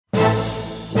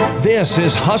This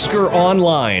is Husker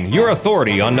Online, your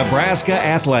authority on Nebraska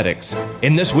athletics.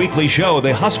 In this weekly show,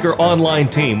 the Husker Online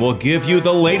team will give you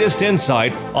the latest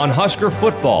insight on Husker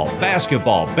football,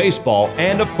 basketball, baseball,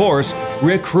 and, of course,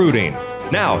 recruiting.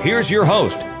 Now, here's your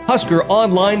host, Husker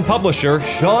Online publisher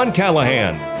Sean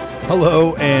Callahan.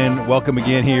 Hello, and welcome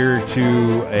again here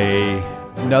to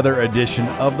another edition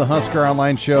of the Husker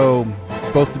Online show. It's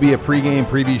supposed to be a pregame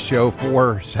preview show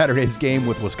for Saturday's game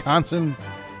with Wisconsin.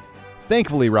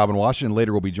 Thankfully, Robin Washington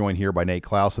later will be joined here by Nate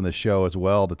Klaus on the show as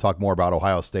well to talk more about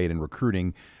Ohio State and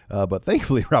recruiting. But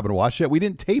thankfully, Robin Washington, we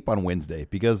didn't tape on Wednesday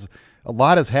because a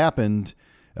lot has happened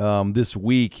this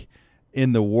week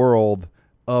in the world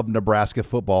of Nebraska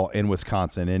football and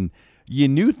Wisconsin. And you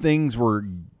knew things were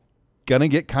going to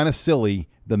get kind of silly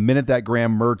the minute that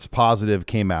Graham Mertz positive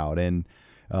came out. And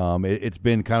it's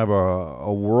been kind of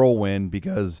a whirlwind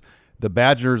because the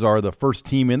Badgers are the first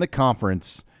team in the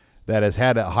conference that has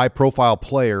had a high-profile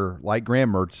player like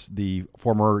Graham Mertz, the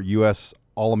former U.S.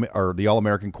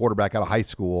 All-American quarterback out of high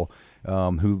school,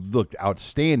 who looked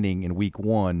outstanding in Week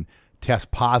 1, test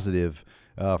positive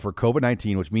for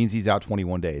COVID-19, which means he's out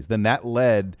 21 days. Then that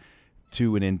led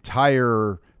to an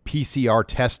entire PCR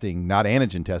testing, not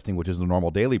antigen testing, which is the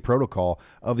normal daily protocol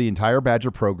of the entire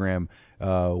Badger program,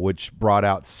 which brought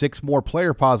out 6 more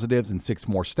player positives and 6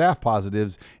 more staff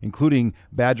positives, including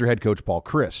Badger head coach Paul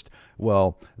Chryst.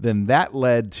 Well, then that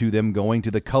led to them going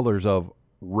to the colors of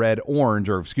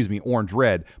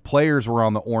orange-red. Players were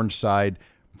on the orange side.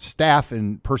 Staff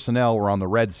and personnel were on the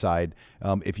red side.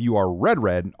 If you are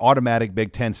red, automatic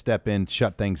Big Ten step in,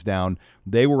 shut things down.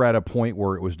 They were at a point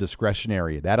where it was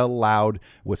discretionary. That allowed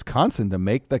Wisconsin to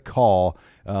make the call.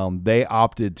 They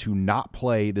opted to not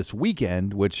play this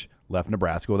weekend, which left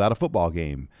Nebraska without a football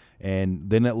game. And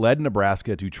then it led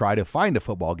Nebraska to try to find a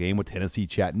football game with Tennessee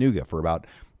Chattanooga for about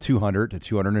 $200,000 to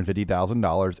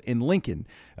 $250,000 in Lincoln.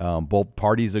 Both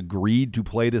parties agreed to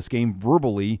play this game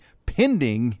verbally,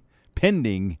 pending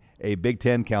a Big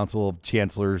Ten Council of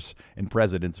Chancellors and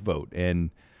Presidents vote. And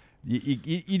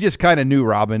you just kind of knew,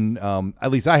 Robin,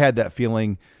 at least I had that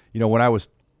feeling, when I was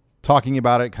talking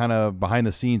about it kind of behind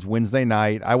the scenes Wednesday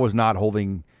night, I was not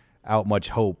holding out much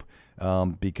hope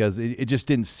because it just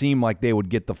didn't seem like they would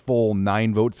get the full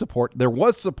 9-vote support. There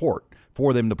was support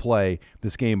for them to play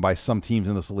this game by some teams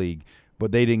in this league,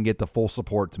 but they didn't get the full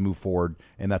support to move forward,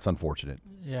 and that's unfortunate.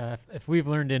 Yeah, if we've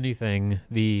learned anything,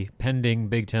 the pending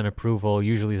Big Ten approval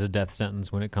usually is a death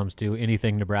sentence when it comes to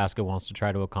anything Nebraska wants to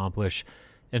try to accomplish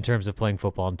in terms of playing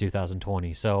football in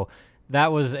 2020. So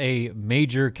that was a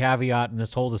major caveat in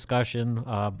this whole discussion,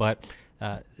 but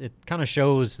it kind of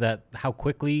shows that how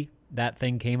quickly that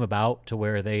thing came about to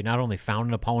where they not only found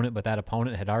an opponent, but that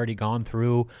opponent had already gone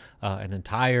through an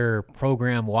entire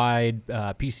program-wide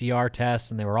PCR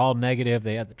test, and they were all negative.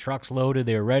 They had the trucks loaded.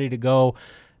 They were ready to go.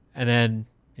 And then,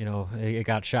 it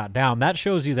got shot down. That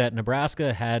shows you that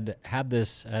Nebraska had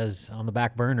this as on the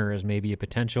back burner as maybe a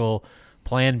potential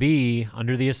plan B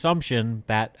under the assumption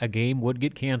that a game would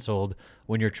get canceled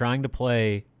when you're trying to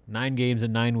play 9 games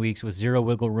in 9 weeks with 0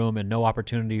 wiggle room and no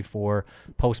opportunity for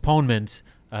postponement.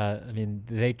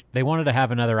 They wanted to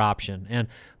have another option. And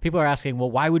people are asking,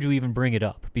 well, why would you even bring it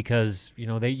up? Because,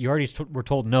 you already were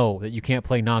told no, that you can't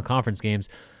play non-conference games.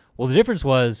 Well, the difference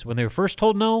was when they were first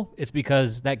told no, it's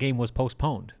because that game was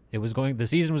postponed. The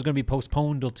season was going to be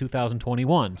postponed till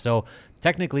 2021. So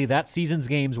technically that season's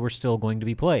games were still going to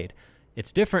be played.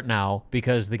 It's different now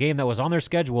because the game that was on their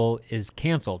schedule is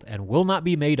canceled and will not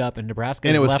be made up in Nebraska.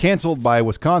 And it was canceled by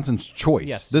Wisconsin's choice.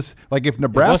 Yes. If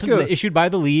Nebraska... It wasn't issued by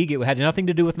the league. It had nothing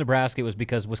to do with Nebraska. It was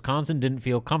because Wisconsin didn't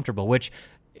feel comfortable, which...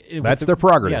 That's their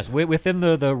prerogative. Yes, within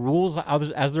the rules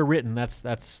as they're written,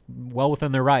 that's well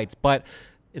within their rights. But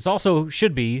it also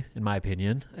should be, in my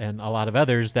opinion, and a lot of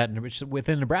others, that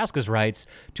within Nebraska's rights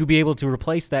to be able to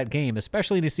replace that game,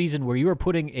 especially in a season where you are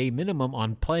putting a minimum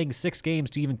on playing 6 games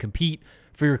to even compete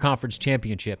for your conference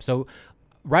championship. So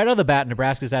right out of the bat,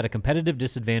 Nebraska's at a competitive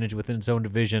disadvantage within its own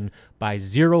division by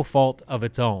 0 fault of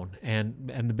its own,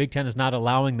 and the Big Ten is not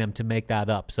allowing them to make that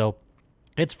up. So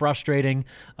it's frustrating.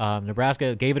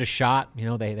 Nebraska gave it a shot.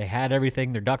 They had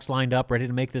everything, their ducks lined up, ready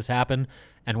to make this happen.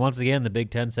 And once again, the Big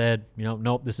Ten said,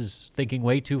 nope, this is thinking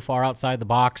way too far outside the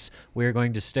box. We're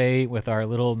going to stay with our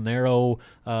little narrow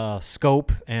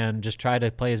scope and just try to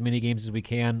play as many games as we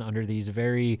can under these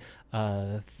very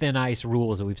thin ice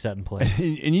rules that we've set in place.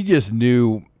 And you just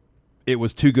knew it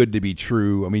was too good to be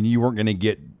true. I mean, you weren't going to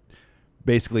get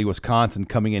basically Wisconsin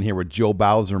coming in here with Joe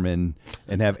Bauserman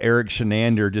and have Eric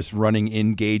Shenander just running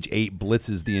Engage 8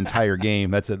 blitzes the entire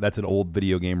game. That's an old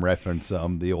video game reference,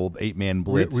 the old 8-man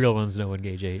blitz. Real ones know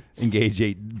Engage 8. Engage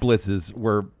 8 blitzes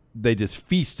where they just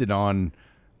feasted on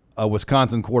a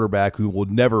Wisconsin quarterback who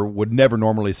would never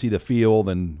normally see the field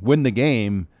and win the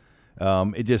game.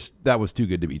 That was too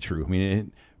good to be true. I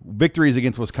mean, victories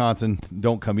against Wisconsin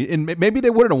don't come, and maybe they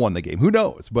wouldn't have won the game. Who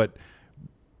knows? But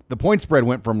the point spread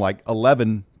went from like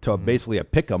 11 to basically a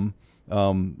pick 'em.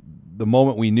 The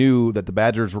moment we knew that the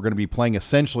Badgers were going to be playing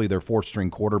essentially their fourth-string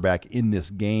quarterback in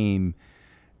this game,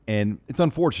 and it's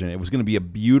unfortunate. It was going to be a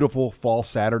beautiful fall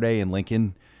Saturday in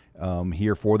Lincoln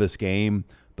here for this game.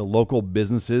 The local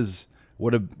businesses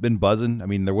would have been buzzing. I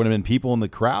mean, there would have been people in the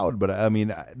crowd, but I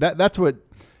mean, that's what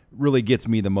really gets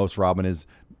me the most, Robin, is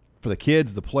for the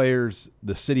kids, the players,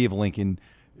 the city of Lincoln.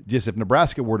 Just if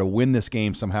Nebraska were to win this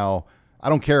game somehow, I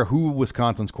don't care who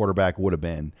Wisconsin's quarterback would have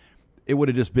been. It would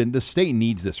have just been, the state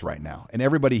needs this right now. And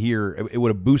everybody here, it would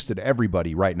have boosted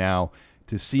everybody right now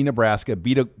to see Nebraska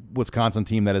beat a Wisconsin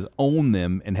team that has owned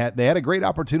them, and they had a great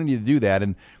opportunity to do that,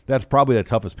 and that's probably the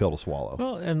toughest pill to swallow.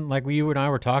 Well, and like you and I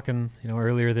were talking,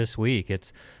 earlier this week,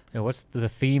 it's, what's the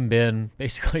theme been,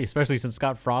 basically, especially since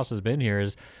Scott Frost has been here,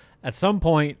 is at some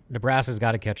point Nebraska's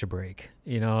got to catch a break.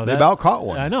 They about caught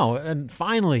one. I know, and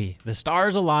finally the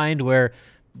stars aligned where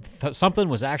something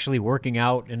was actually working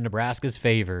out in Nebraska's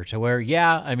favor to where,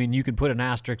 you can put an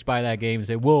asterisk by that game and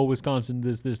say, whoa, Wisconsin,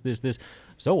 this.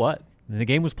 So what? And the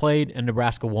game was played and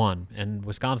Nebraska won, and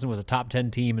Wisconsin was a top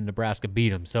 10 team and Nebraska beat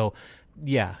them. So,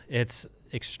 it's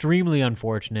extremely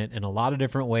unfortunate in a lot of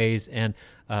different ways. And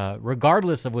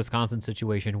regardless of Wisconsin's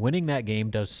situation, winning that game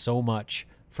does so much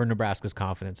for Nebraska's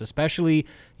confidence, especially,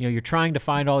 you're trying to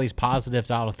find all these positives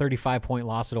out of a 35-point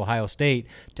loss at Ohio State.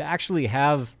 To actually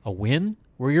have a win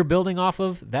where you're building off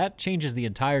of, that changes the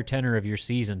entire tenor of your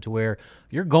season to where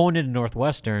you're going into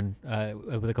Northwestern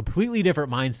with a completely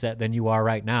different mindset than you are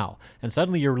right now. And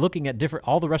suddenly you're looking at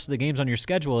all the rest of the games on your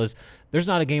schedule is, there's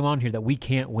not a game on here that we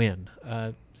can't win.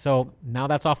 So now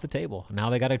that's off the table.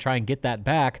 Now they got to try and get that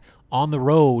back on the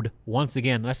road once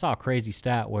again. And I saw a crazy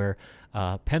stat where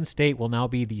Penn State will now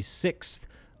be the sixth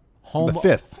home. The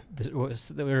fifth.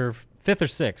 Or fifth or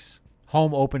sixth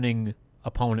home opening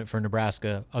opponent for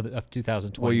Nebraska of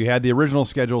 2020. Well, you had the original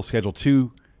schedule, Schedule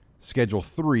 2, Schedule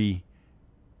 3.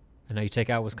 And now you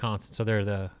take out Wisconsin, so they're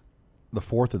the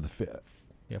fourth or the fifth.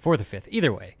 Yeah, fourth or fifth.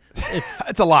 Either way,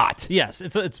 it's a lot. Yes,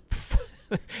 it's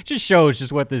it just shows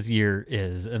just what this year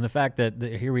is, and the fact that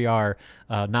here we are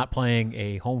not playing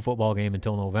a home football game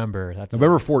until November. That's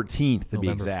November 14th to be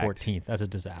November exact. 14th. That's a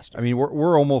disaster. I mean,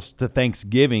 we're almost to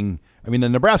Thanksgiving. I mean, the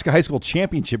Nebraska High School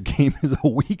Championship game is a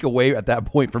week away at that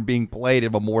point from being played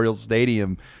at Memorial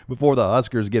Stadium before the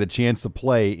Huskers get a chance to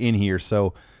play in here.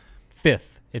 So,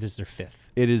 fifth. It is their fifth.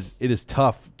 It is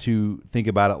tough to think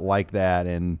about it like that,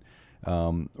 and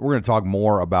we're going to talk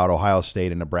more about Ohio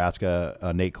State and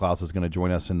Nebraska. Nate Klaus is going to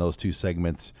join us in those two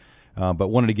segments. But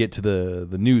wanted to get to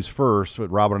the news first.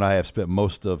 But Robin and I have spent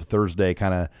most of Thursday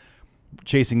kind of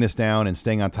chasing this down and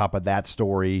staying on top of that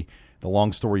story. The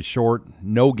long story short,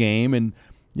 no game. And,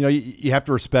 you have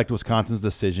to respect Wisconsin's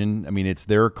decision. I mean, it's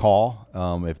their call.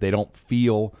 If they don't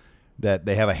feel that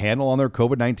they have a handle on their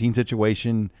COVID-19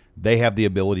 situation, they have the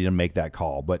ability to make that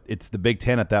call. But it's the Big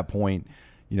Ten at that point,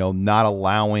 not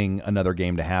allowing another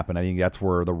game to happen. I think that's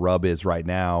where the rub is right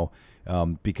now,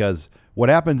 because what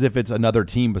happens if it's another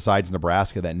team besides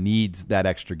Nebraska that needs that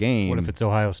extra game? What if it's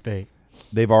Ohio State?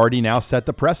 They've already now set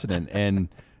the precedent, and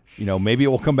maybe it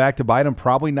will come back to bite them.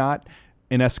 Probably not.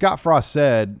 And as Scott Frost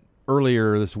said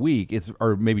earlier this week,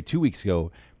 or maybe 2 weeks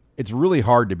ago, it's really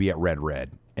hard to be at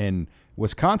red. And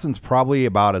Wisconsin's probably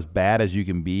about as bad as you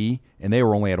can be, and they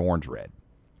were only at orange-red.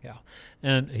 Yeah,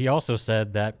 and he also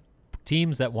said that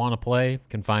teams that want to play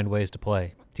can find ways to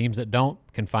play. Teams that don't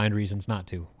can find reasons not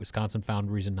to. Wisconsin found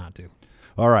a reason not to.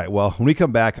 All right, well, when we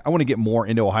come back, I want to get more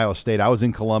into Ohio State. I was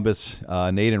in Columbus.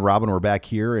 Nate and Robin were back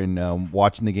here and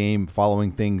watching the game,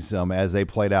 following things as they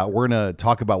played out. We're going to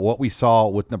talk about what we saw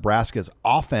with Nebraska's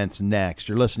offense next.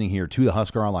 You're listening here to the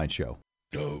Husker Online Show.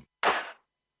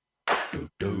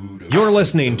 You're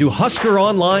listening to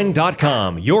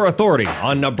HuskerOnline.com, your authority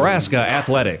on Nebraska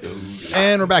athletics.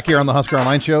 And we're back here on the Husker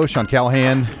Online Show. Sean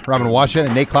Callahan, Robin Washut,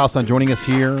 and Nate Klaus joining us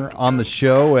here on the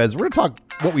show as we're going to talk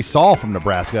what we saw from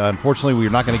Nebraska. Unfortunately, we're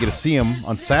not going to get to see them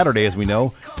on Saturday, as we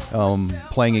know,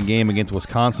 playing a game against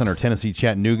Wisconsin or Tennessee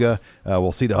Chattanooga.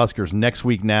 We'll see the Huskers next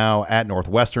week now at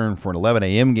Northwestern for an 11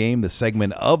 a.m. game. The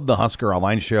segment of the Husker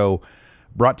Online Show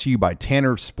brought to you by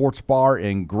Tanner Sports Bar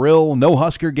and Grill. No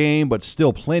Husker game, but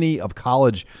still plenty of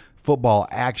college football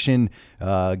action.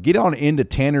 Get on into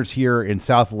Tanner's here in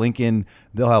South Lincoln.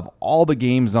 They'll have all the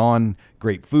games on.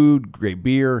 Great food, great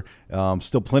beer.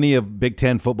 Still plenty of Big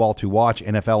Ten football to watch.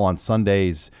 NFL on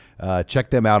Sundays. Check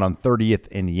them out on 30th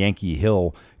and Yankee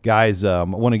Hill. Guys, I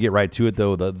want to get right to it,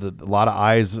 though. A lot of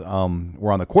eyes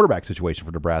were on the quarterback situation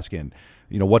for Nebraska and,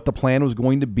 what the plan was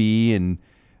going to be. And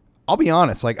I'll be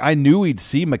honest, I knew we'd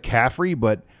see McCaffrey,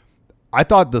 but I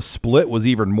thought the split was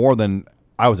even more than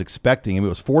I was expecting. It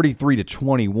was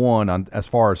 43-21 as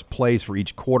far as plays for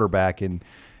each quarterback. And,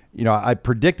 I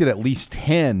predicted at least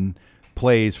 10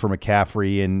 plays for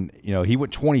McCaffrey, and, he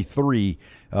went 23.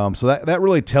 So that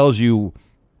really tells you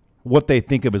what they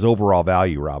think of his overall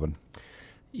value, Robin.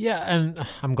 Yeah, and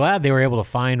I'm glad they were able to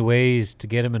find ways to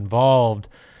get him involved.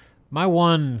 My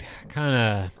one kind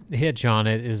of hitch on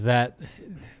it is that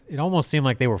it almost seemed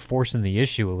like they were forcing the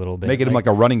issue a little bit. Making him like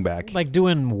a running back. Like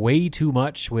doing way too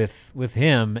much with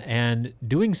him and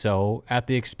doing so at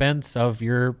the expense of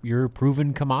your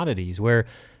proven commodities, where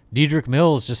Dedrick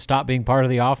Mills just stopped being part of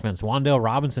the offense. Wan'Dale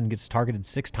Robinson gets targeted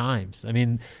 6 times. I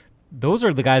mean, those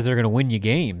are the guys that are going to win you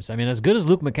games. I mean, as good as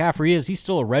Luke McCaffrey is, he's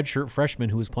still a redshirt freshman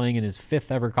who was playing in his 5th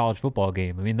ever college football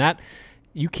game. I mean, that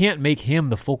you can't make him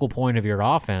the focal point of your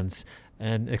offense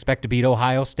and expect to beat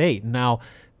Ohio State. Now,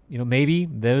 maybe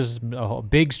there's a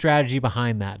big strategy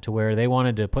behind that to where they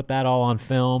wanted to put that all on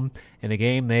film in a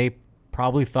game they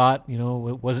probably thought, it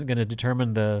wasn't going to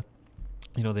determine the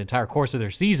entire course of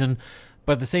their season.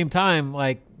 But at the same time,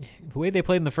 the way they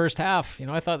played in the first half,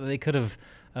 I thought that they could have,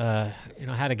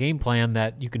 had a game plan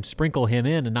that you can sprinkle him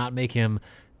in and not make him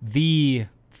the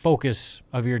focus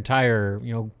of your entire,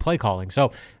 play calling.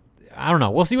 So I don't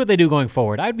know. We'll see what they do going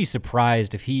forward. I'd be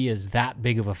surprised if he is that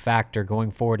big of a factor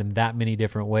going forward in that many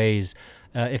different ways.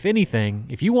 If anything,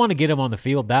 if you want to get him on the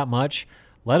field that much,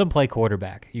 let him play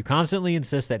quarterback. You constantly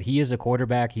insist that he is a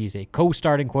quarterback. He's a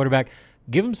co-starting quarterback.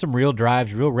 Give him some real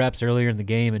drives, real reps earlier in the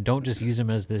game, and don't just use him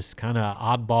as this kind of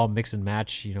oddball mix and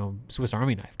match, Swiss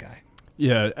Army knife guy.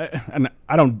 Yeah, and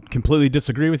I don't completely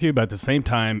disagree with you, but at the same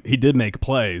time, he did make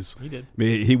plays. He did. I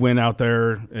mean, he went out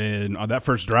there and on that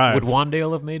first drive. Would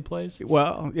Wan'Dale have made plays?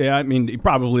 Well, yeah, I mean, he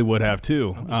probably would have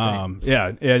too.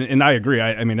 Yeah, and I agree.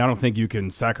 I mean, I don't think you can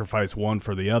sacrifice one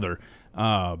for the other.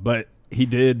 But he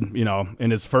did,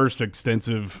 in his first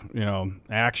extensive,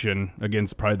 action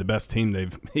against probably the best team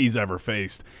he's ever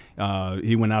faced.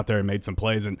 He went out there and made some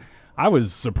plays, and I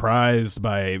was surprised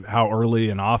by how early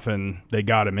and often they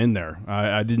got him in there.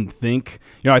 I didn't think,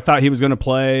 I thought he was going to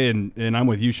play, and I'm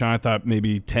with you, Sean. I thought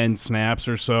maybe 10 snaps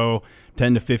or so,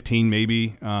 10 to 15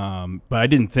 maybe, but I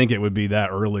didn't think it would be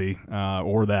that early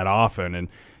or that often,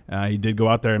 and he did go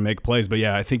out there and make plays. But,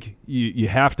 yeah, I think you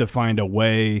have to find a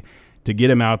way to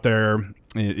get him out there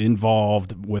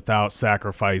involved without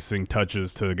sacrificing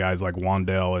touches to guys like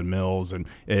Wan'Dale and Mills and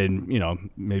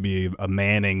maybe a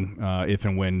Manning if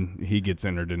and when he gets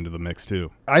entered into the mix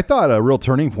too. I thought a real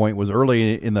turning point was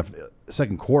early in the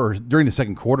second quarter, during the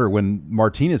second quarter when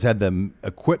Martinez had the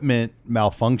equipment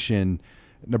malfunction.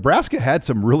 Nebraska had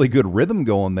some really good rhythm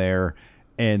going there,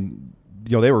 and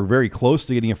they were very close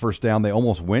to getting a first down. They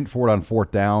almost went for it on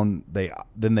 4th down.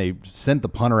 Then they sent the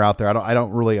punter out there. I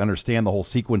don't really understand the whole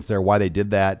sequence there, why they did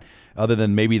that, other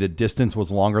than maybe the distance was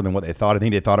longer than what they thought. I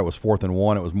think they thought it was 4th and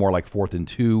 1. It was more like 4th and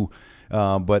 2.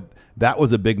 But that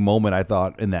was a big moment, I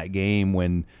thought, in that game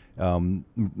when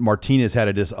Martinez had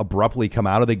to just abruptly come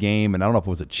out of the game, and I don't know if it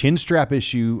was a chin strap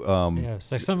issue.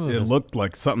 It's like it looked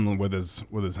like something with his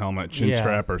helmet, chin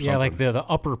strap or something. Yeah, like the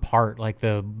upper part, like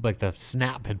the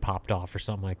snap had popped off or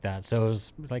something like that. So it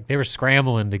was like they were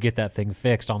scrambling to get that thing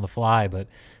fixed on the fly, but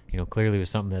clearly it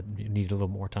was something that needed a little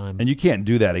more time. And you can't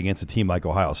do that against a team like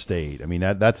Ohio State. I mean,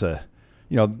 that's a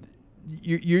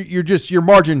your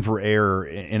margin for error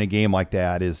in a game like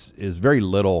that is very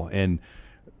little, and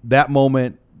that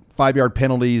moment. 5-yard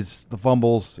penalties, the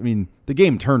fumbles. I mean, the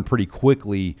game turned pretty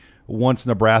quickly once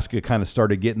Nebraska kind of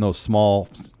started getting those small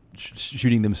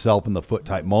shooting themselves in the foot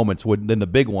type moments. Then the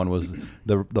big one was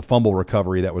the fumble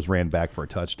recovery that was ran back for a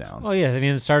touchdown. Oh, yeah. I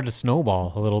mean, it started to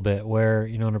snowball a little bit where,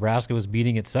 Nebraska was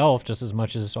beating itself just as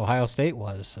much as Ohio State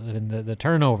was. And the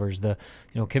turnovers,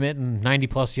 committing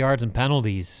 90-plus yards and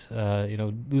penalties,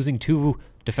 losing 2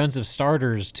 defensive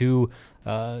starters to,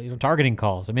 targeting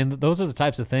calls. I mean, those are the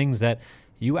types of things that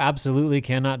you absolutely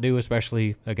cannot do,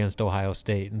 especially against Ohio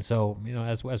State. And so,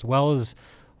 as well as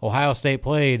Ohio State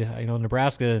played,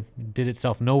 Nebraska did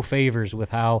itself no favors with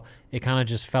how it kind of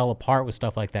just fell apart with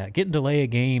stuff like that. Getting delay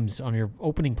of games on your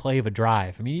opening play of a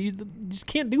drive. I mean, you just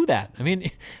can't do that. I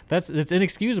mean, it's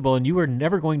inexcusable, and you are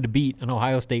never going to beat an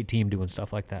Ohio State team doing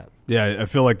stuff like that. Yeah, I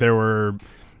feel like there were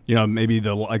maybe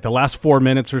the last 4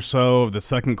 minutes or so of the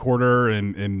second quarter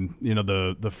and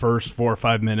the first 4 or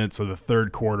 5 minutes of the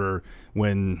third quarter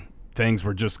when things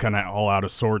were just kind of all out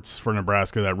of sorts for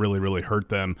Nebraska, that really, really hurt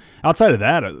them. Outside of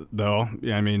that, though,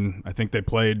 I think they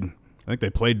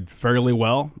played fairly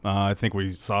well. I think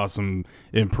we saw some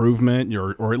improvement,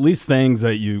 or at least things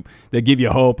that give you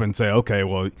hope and say, okay,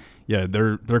 well, yeah,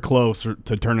 they're close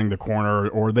to turning the corner,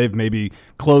 or they've maybe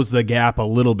closed the gap a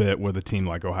little bit with a team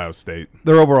like Ohio State.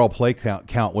 Their overall play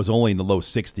count was only in the low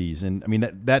 60s, and I mean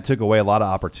that took away a lot of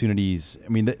opportunities. I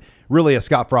mean, really, a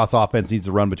Scott Frost offense needs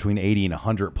to run between 80 and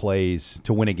 100 plays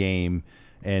to win a game,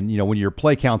 and when your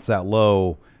play count's that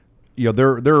low,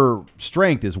 their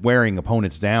strength is wearing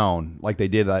opponents down like they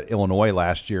did at Illinois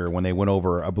last year when they went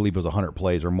over, I believe it was 100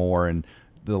 plays or more, and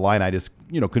the Illini just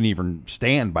couldn't even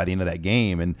stand by the end of that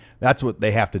game, and that's what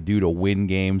they have to do to win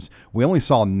games. We only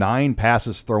saw 9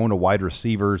 passes thrown to wide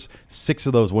receivers. 6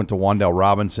 of those went to Wan'Dale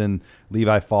Robinson,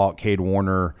 Levi Falk, Cade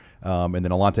Warner, and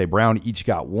then Alante Brown each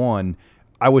got 1.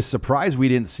 I was surprised we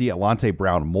didn't see Alante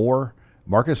Brown more.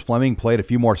 Marcus Fleming played a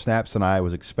few more snaps than I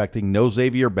was expecting. No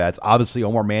Xavier Betts. Obviously,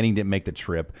 Omar Manning didn't make the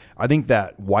trip. I think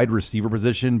that wide receiver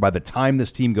position, by the time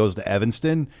this team goes to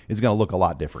Evanston, is going to look a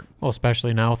lot different. Well,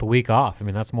 especially now with a week off. I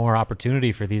mean, that's more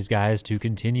opportunity for these guys to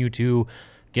continue to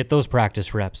get those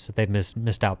practice reps that they've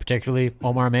missed out, particularly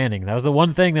Omar Manning. That was the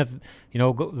one thing that,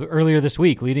 earlier this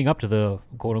week, leading up to the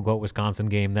quote-unquote Wisconsin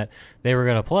game that they were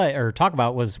going to play or talk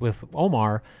about was with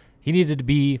Omar. He needed to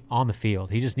be on the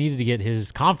field. He just needed to get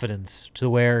his confidence to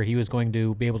where he was going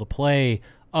to be able to play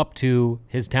up to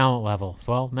his talent level.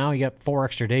 So, well, now you got 4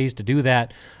 extra days to do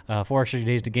that, 4 extra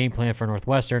days to game plan for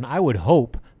Northwestern. I would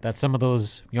hope that some of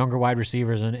those younger wide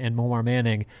receivers and Omar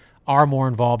Manning are more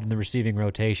involved in the receiving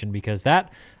rotation, because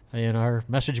that, our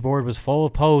message board was full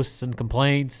of posts and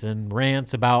complaints and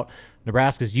rants about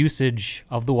Nebraska's usage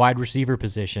of the wide receiver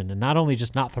position, and not only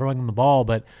just not throwing them the ball,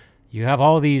 but you have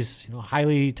all these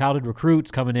highly touted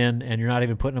recruits coming in, and you're not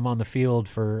even putting them on the field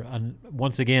for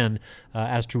once again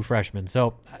as true freshmen.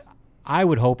 So I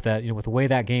would hope that with the way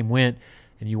that game went,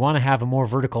 and you want to have a more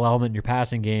vertical element in your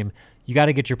passing game, you got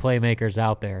to get your playmakers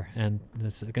out there, and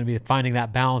it's going to be finding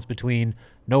that balance between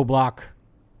no block,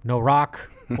 no rock,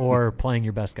 or playing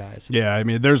your best guys. Yeah, I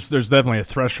mean, there's definitely a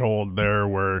threshold there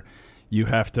where you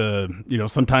have to,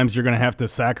 sometimes you're going to have to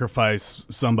sacrifice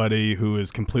somebody who is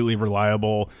completely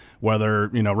reliable, whether,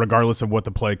 regardless of what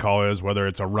the play call is, whether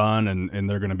it's a run and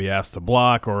they're going to be asked to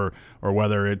block, or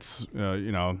whether it's,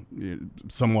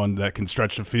 someone that can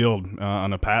stretch the field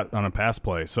on a pass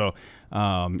play. So,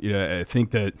 I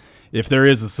think that if there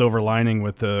is a silver lining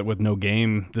with no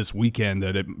game this weekend,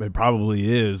 that it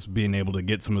probably is being able to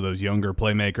get some of those younger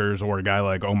playmakers or a guy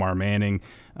like Omar Manning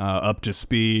up to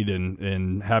speed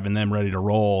and having them ready to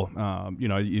roll.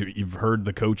 You've heard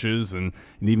the coaches and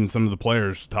even some of the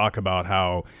players talk about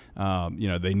how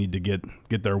they need to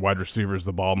get their wide receivers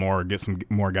the ball more, get some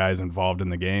more guys involved in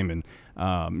the game, and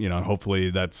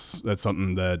hopefully that's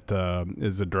something that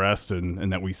is addressed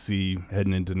and that we see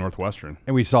heading into Northwestern.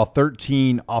 And we saw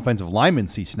 13 offensive linemen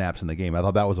see snaps in the game. I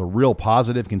thought that was a real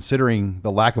positive considering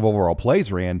the lack of overall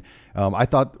plays ran. I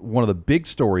thought one of the big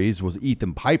stories was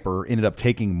Ethan Piper ended up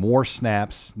taking more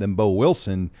snaps than Bo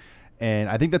Wilson, and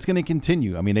I think that's going to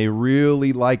continue. I mean, they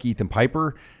really like Ethan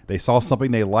Piper. They saw something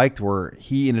they liked where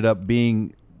he ended up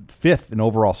being 5th in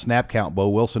overall snap count. Bo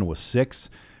Wilson was 6th.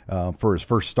 For his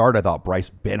first start, I thought Bryce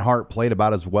Benhart played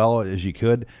about as well as you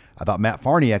could. I thought Matt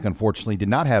Farniak, unfortunately, did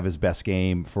not have his best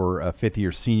game for a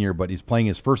fifth-year senior, but he's playing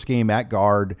his first game at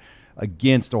guard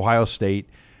against Ohio State.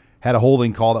 Had a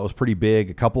holding call that was pretty big,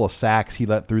 a couple of sacks he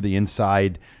let through the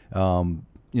inside.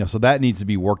 So that needs to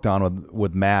be worked on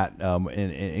with Matt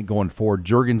and going forward.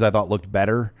 Juergens, I thought, looked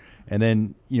better. And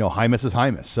then, Hymas is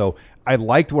Hymas. So I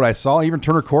liked what I saw. Even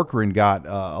Turner Corcoran got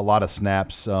a lot of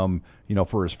snaps,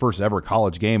 for his first ever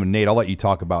college game. And, Nate, I'll let you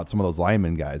talk about some of those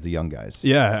lineman guys, the young guys.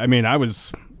 Yeah, I mean, I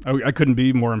couldn't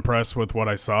be more impressed with what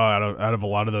I saw out of a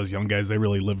lot of those young guys. They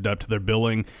really lived up to their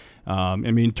billing.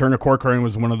 Turner Corcoran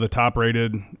was one of the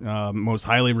top-rated, most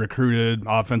highly recruited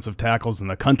offensive tackles in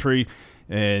the country.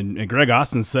 And Greg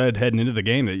Austin said heading into the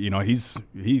game that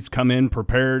he's come in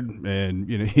prepared and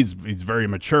he's very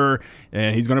mature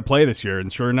and he's going to play this year.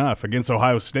 And sure enough, against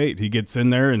Ohio State, he gets in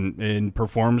there and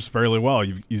performs fairly well.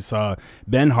 You saw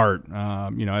Benhart,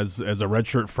 as a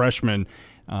redshirt freshman.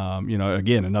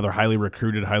 Again, another highly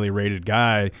recruited, highly rated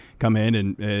guy come in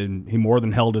and he more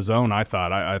than held his own. I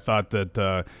thought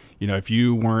that if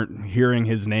you weren't hearing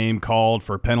his name called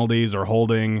for penalties or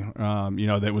holding,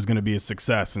 that was going to be a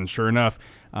success. And sure enough,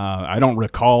 I don't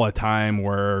recall a time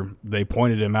where they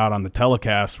pointed him out on the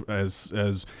telecast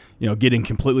as getting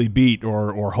completely beat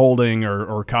or holding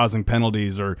or causing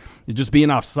penalties or just being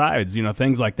offsides,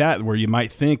 things like that, where you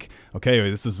might think, okay,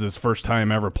 this is his first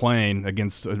time ever playing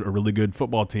against a really good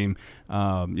football team.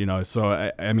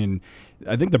 So I mean,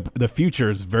 I think the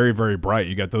future is very, very bright.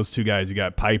 You got those two guys. You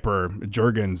got Piper,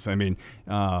 Juergens. I mean,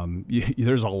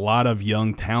 there's a lot of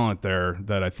young talent there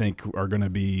that I think are going to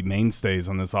be mainstays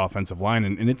on this offensive line,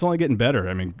 and it's only getting better.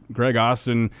 I mean, Greg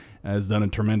Austin has done a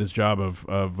tremendous job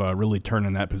of really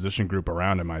turning that position group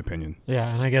around, in my opinion.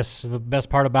 Yeah, and I guess the best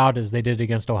part about it is they did it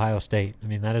against Ohio State. I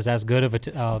mean, that is as good of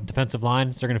a defensive line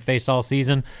as they're going to face all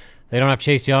season. They don't have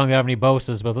Chase Young, they don't have any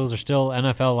Bosa's, but those are still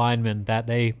NFL linemen that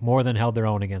they more than held their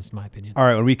own against, in my opinion. All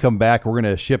right, when we come back, we're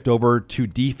going to shift over to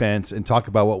defense and talk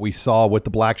about what we saw with the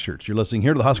Black Shirts. You're listening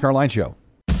here to the Husker Online Show.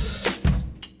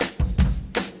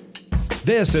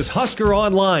 This is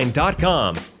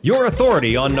HuskerOnline.com, your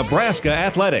authority on Nebraska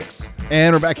athletics.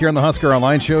 And we're back here on the Husker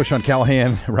Online Show. Sean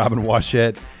Callahan, Robin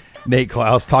Washett, Nate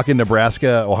Klaus talking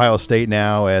Nebraska, Ohio State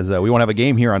now, as we won't have a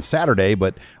game here on Saturday,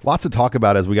 but lots to talk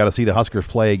about as we got to see the Huskers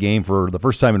play a game for the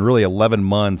first time in really 11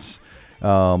 months.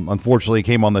 Unfortunately,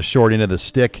 came on the short end of the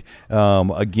stick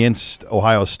against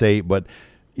Ohio State, but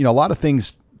a lot of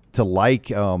things to like.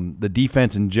 The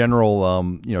defense in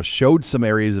general, showed some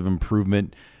areas of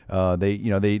improvement.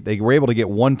 They were able to get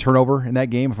one turnover in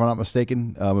that game, if I'm not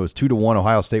mistaken. It was 2-1.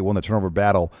 Ohio State won the turnover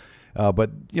battle.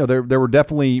 But there were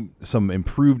definitely some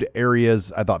improved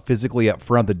areas. I thought physically up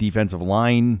front, the defensive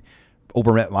line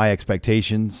overmet my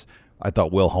expectations. I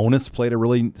thought Will Honus played a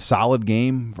really solid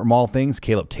game from all things.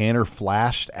 Caleb Tanner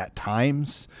flashed at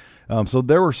times. So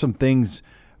there were some things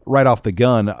right off the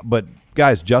gun. But,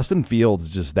 guys, Justin Fields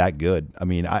is just that good. I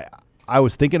mean, I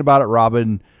was thinking about it,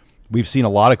 Robin. We've seen a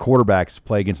lot of quarterbacks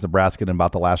play against Nebraska in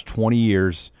about the last 20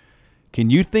 years. Can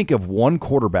you think of one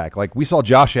quarterback? Like we saw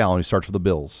Josh Allen, who starts for the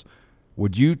Bills.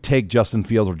 Would you take Justin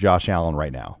Fields or Josh Allen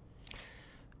right now?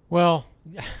 Well,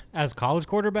 as college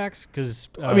quarterbacks, because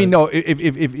I mean, no.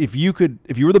 If you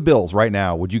were the Bills right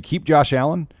now, would you keep Josh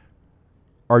Allen,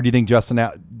 or do you think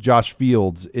Josh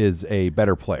Fields is a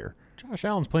better player? Josh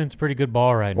Allen's playing some pretty good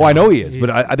ball right now. Well, I know he is, but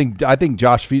I think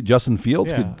Justin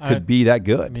Fields could be that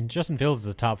good. I mean, Justin Fields is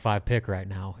a top 5 pick right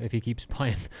now if he keeps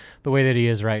playing the way that he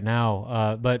is right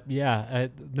now. But yeah,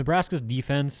 Nebraska's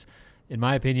defense, in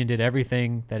my opinion, did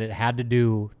everything that it had to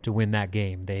do to win that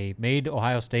game. They made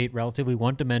Ohio State relatively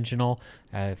one-dimensional.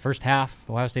 First half,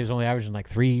 Ohio State was only averaging like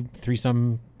three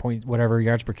some point whatever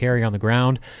yards per carry on the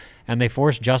ground, and they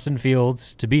forced Justin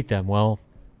Fields to beat them. Well,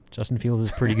 Justin Fields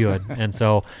is pretty good, and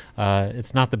so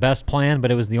it's not the best plan,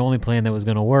 but it was the only plan that was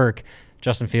going to work.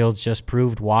 Justin Fields just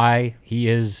proved why he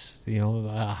is, a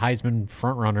Heisman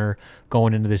frontrunner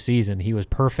going into the season. He was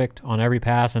perfect on every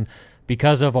pass, and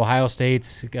because of Ohio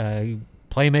State's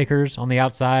playmakers on the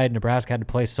outside, Nebraska had to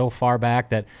play so far back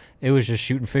that it was just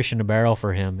shooting fish in a barrel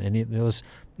for him. And it was,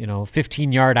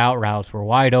 15-yard out routes were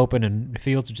wide open, and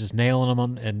Fields was just nailing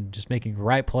them and just making the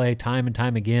right play time and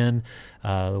time again.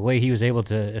 The way he was able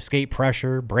to escape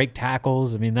pressure, break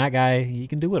tackles. I mean, that guy, he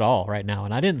can do it all right now.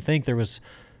 And I didn't think there was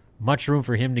much room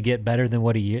for him to get better than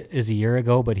what he is a year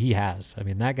ago, but he has. I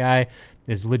mean, that guy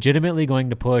is legitimately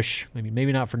going to push,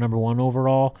 maybe not for number 1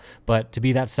 overall, but to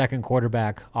be that second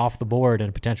quarterback off the board and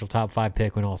a potential top 5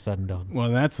 pick when all said and done. Well,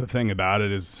 that's the thing about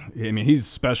it is, he's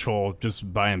special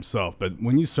just by himself, but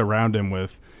when you surround him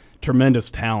with tremendous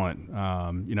talent,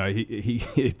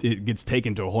 it gets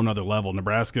taken to a whole nother level.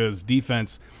 Nebraska's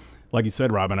defense, like you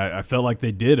said, Robin, I felt like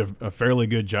they did a fairly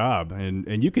good job,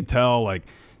 and you could tell, like,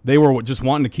 they were just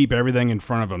wanting to keep everything in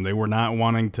front of them. They were not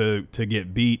wanting to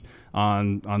get beat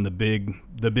on the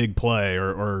big play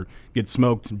or get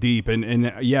smoked deep.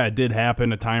 And yeah, it did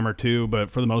happen a time or two,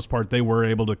 but for the most part, they were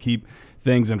able to keep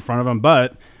things in front of them.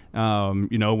 But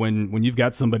when you've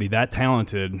got somebody that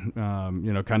talented,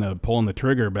 kind of pulling the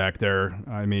trigger back there,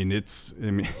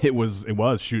 it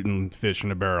was shooting fish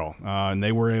in a barrel, and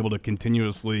they were able to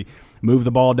continuously move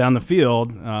the ball down the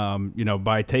field,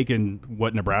 by taking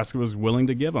what Nebraska was willing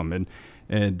to give them. And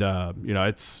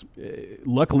it's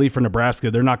luckily for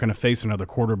Nebraska, they're not going to face another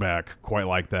quarterback quite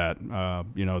like that,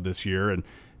 this year.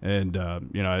 And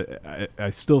I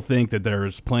still think that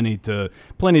there's plenty to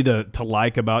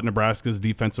like about Nebraska's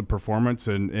defensive performance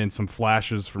and some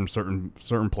flashes from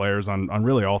certain players on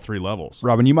really all 3 levels.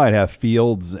 Robin, you might have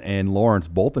Fields and Lawrence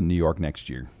both in New York next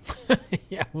year.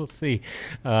 Yeah, we'll see.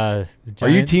 Are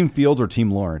you Team Fields or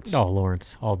Team Lawrence? No,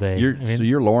 Lawrence all day. So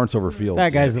you're Lawrence over Fields.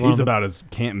 That guy's the one. He's about as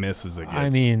can't miss as it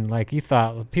gets.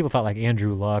 People thought like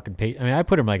Andrew Luck and Peyton. I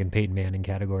put him like in Peyton Manning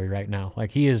category right now.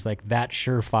 Like he is like that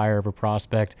surefire of a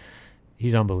prospect.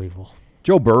 He's unbelievable.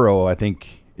 Joe Burrow, I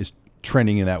think, is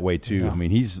trending in that way too. Yeah. I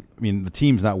mean, the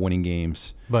team's not winning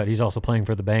games. But he's also playing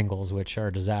for the Bengals, which are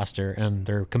a disaster, and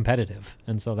they're competitive.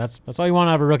 And so that's all you want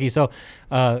out of a rookie. So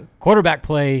quarterback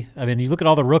play, I mean, you look at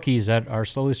all the rookies that are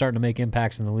slowly starting to make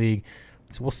impacts in the league.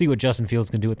 So we'll see what Justin Fields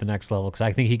can do at the next level, because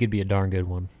I think he could be a darn good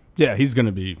one. Yeah, he's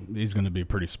gonna be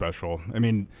pretty special. I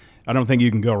mean, I don't think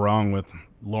you can go wrong with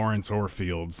Lawrence or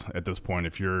Fields at this point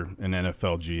if you're an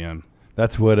NFL GM.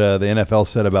 That's what the NFL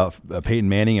said about Peyton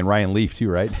Manning and Ryan Leaf too,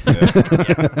 right?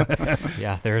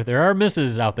 Yeah, there are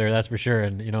misses out there, that's for sure.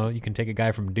 And you can take a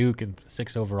guy from Duke and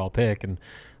 6th overall pick and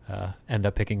end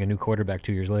up picking a new quarterback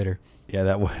 2 years later.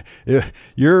 Yeah,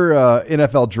 your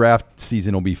NFL draft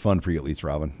season will be fun for you at least,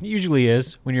 Robin. It usually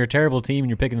is. When you're a terrible team and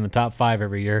you're picking in the top 5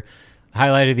 every year,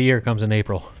 highlight of the year comes in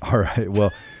April. All right,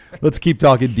 well, let's keep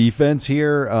talking defense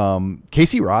here.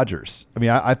 Casey Rogers. I mean,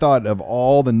 I thought of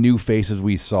all the new faces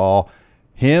we saw,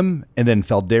 him and then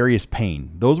Feldarius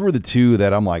Payne. Those were the two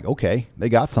that I'm like, okay, they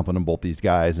got something in both these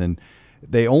guys. And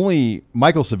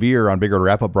Michael Severe on Big Red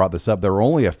Wrap-Up brought this up. There were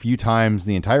only a few times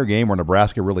the entire game where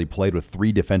Nebraska really played with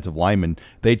 3 defensive linemen.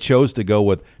 They chose to go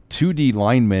with 2 D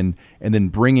linemen and then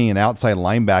bringing an outside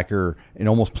linebacker and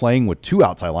almost playing with 2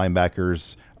 outside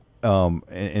linebackers,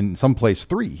 in some place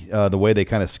 3, the way they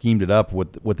kind of schemed it up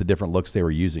with the different looks they were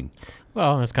using.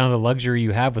 Well, that's kind of the luxury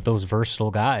you have with those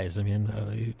versatile guys. I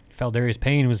mean, Feldarius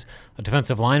Payne was a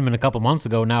defensive lineman a couple months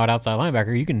ago. Now at outside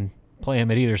linebacker, you can play him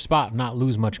at either spot and not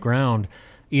lose much ground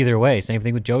either way. Same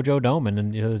thing with JoJo Doman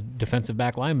and the defensive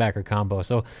back linebacker combo.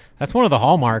 So that's one of the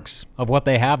hallmarks of what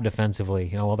they have defensively.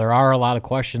 While there are a lot of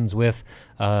questions with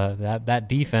that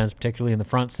defense, particularly in the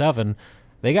front 7,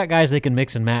 they got guys they can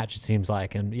mix and match, it seems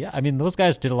like. And, yeah, I mean, those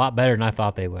guys did a lot better than I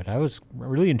thought they would. I was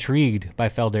really intrigued by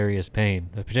Feldarius Payne,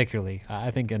 particularly.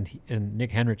 I think, and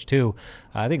Nick Henrich, too.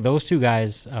 I think those 2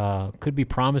 guys could be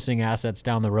promising assets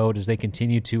down the road as they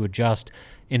continue to adjust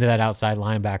into that outside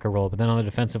linebacker role. But then on the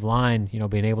defensive line,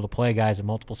 being able to play guys at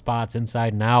multiple spots,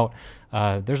 inside and out,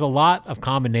 there's a lot of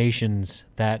combinations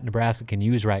that Nebraska can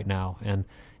use right now. And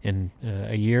in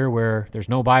a year where there's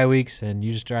no bye weeks and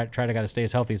you just try to stay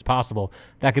as healthy as possible,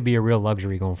 that could be a real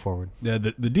luxury going forward. Yeah,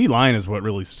 the D-line is what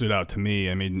really stood out to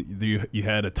me. I mean, you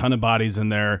had a ton of bodies in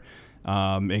there,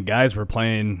 and guys were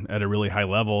playing at a really high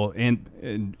level,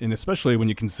 and especially when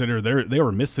you consider they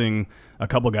were missing a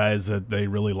couple guys that they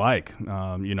really like,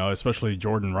 especially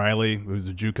Jordan Riley, who's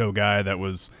a JUCO guy that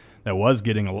was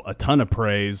getting a ton of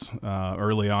praise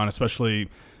early on,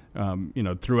 especially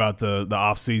throughout the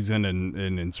off season and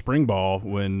in spring ball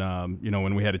when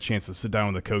when we had a chance to sit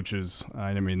down with the coaches.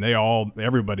 I mean,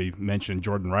 everybody mentioned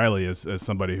Jordan Riley as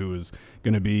somebody who was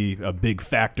going to be a big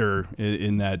factor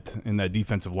in that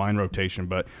defensive line rotation.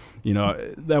 But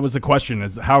that was the question: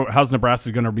 is how's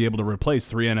Nebraska going to be able to replace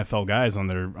 3 NFL guys on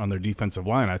their defensive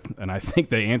line? I think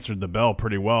they answered the bell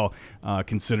pretty well,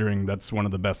 considering that's one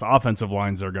of the best offensive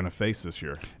lines they're going to face this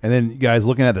year. And then, guys,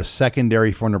 looking at the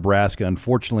secondary for Nebraska,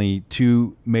 unfortunately,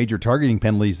 2 major targeting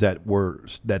penalties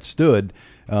that stood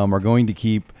are going to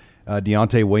keep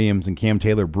Deontay Williams and Cam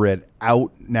Taylor-Britt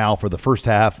out now for the first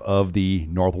half of the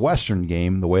Northwestern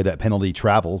game. The way that penalty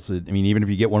travels, I mean, even if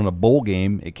you get one in a bowl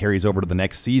game, it carries over to the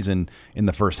next season in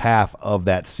the first half of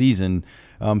that season.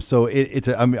 So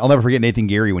I'll never forget Nathan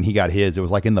Geary when he got his. It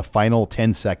was like in the final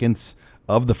 10 seconds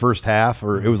of the first half,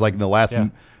 or it was like in the last,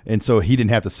 and so he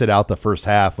didn't have to sit out the first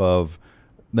half of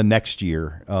the next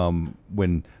year,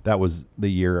 when that was the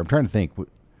year. I'm trying to think.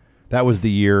 That was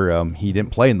the year he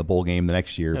didn't play in the bowl game the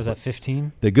next year. Was that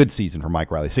 15? The good season for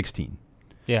Mike Riley, 16.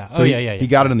 Yeah. So he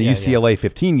got it in the UCLA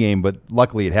 15 game, but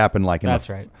luckily it happened like in That's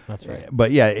right.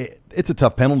 But yeah, it's a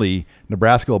tough penalty.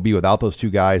 Nebraska will be without those 2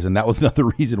 guys, and that was another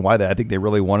reason why I think they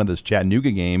really wanted this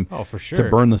Chattanooga game. Oh, for sure. To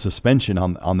burn the suspension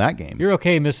on that game. You're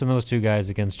okay missing those 2 guys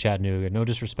against Chattanooga. No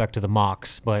disrespect to the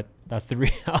Mocs, but that's the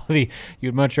reality.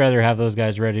 You'd much rather have those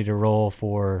guys ready to roll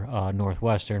for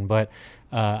Northwestern. But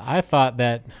I thought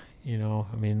that,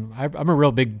 I'm a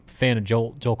real big fan of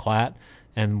Joel Klatt.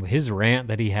 And his rant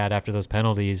that he had after those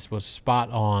penalties was spot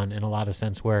on in a lot of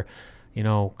sense where,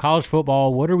 college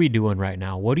football, what are we doing right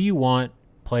now? What do you want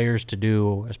players to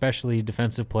do, especially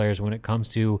defensive players, when it comes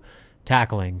to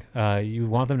tackling? You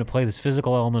want them to play this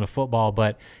physical element of football,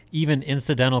 but even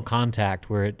incidental contact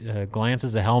where it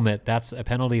glances a helmet, that's a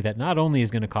penalty that not only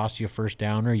is going to cost you a first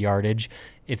down or yardage,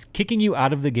 it's kicking you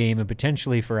out of the game and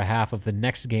potentially for a half of the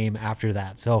next game after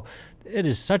that. So it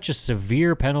is such a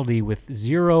severe penalty with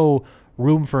zero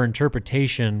room for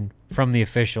interpretation from the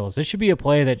officials. It should be a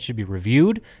play that should be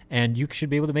reviewed, and you should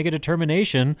be able to make a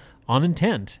determination on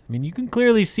intent. I mean, you can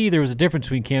clearly see there was a difference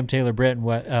between Cam Taylor-Britt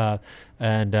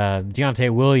and Deontay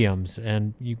Williams,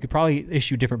 and you could probably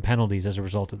issue different penalties as a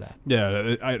result of that.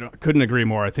 Yeah, I couldn't agree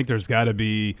more. I think there's got to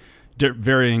be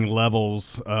varying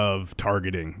levels of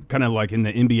targeting, kind of like in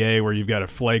the NBA where you've got a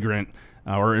flagrant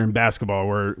or in basketball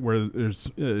where there's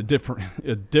a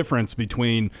difference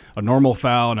between a normal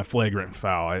foul and a flagrant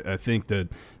foul. I think that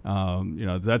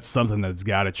that's something that's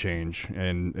got to change,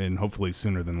 and hopefully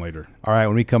sooner than later. All right,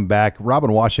 when we come back,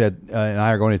 Robin Washut and I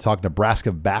are going to talk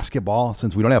Nebraska basketball.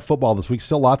 Since we don't have football this week,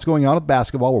 still lots going on with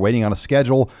basketball. We're waiting on a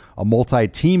schedule, a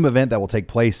multi-team event that will take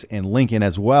place in Lincoln,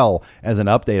 as well as an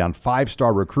update on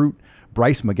 5-star recruit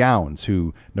Bryce McGowens,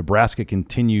 who Nebraska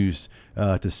continues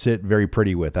to sit very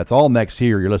pretty with. That's all next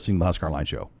here. You're listening to the Husker Online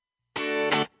Show.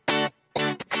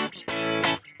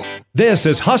 This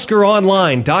is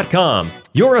HuskerOnline.com,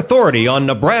 your authority on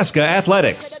Nebraska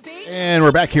athletics. And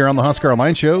we're back here on the Husker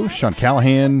Online Show. Sean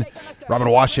Callahan, Robin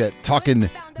Washut talking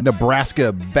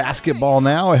Nebraska basketball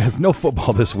now. It has no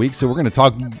football this week, so we're going to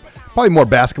talk probably more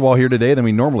basketball here today than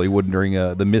we normally would during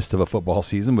the midst of a football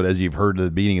season. But as you've heard at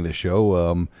the beginning of the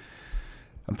show,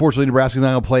 unfortunately, Nebraska's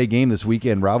not going to play a game this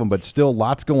weekend, Robin, but still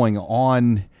lots going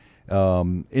on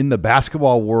in the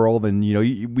basketball world. And,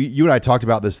 you and I talked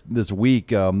about this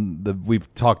week.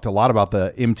 We've talked a lot about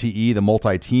the MTE, the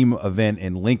multi-team event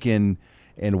in Lincoln,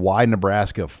 and why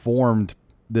Nebraska formed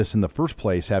this in the first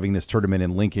place, having this tournament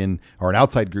in Lincoln, or an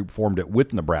outside group formed it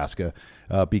with Nebraska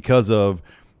because of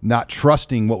not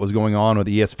trusting what was going on with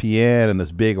ESPN and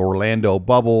this big Orlando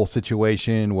bubble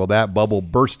situation. Well, that bubble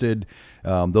bursted.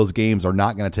 Those games are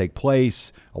not going to take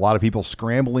place. A lot of people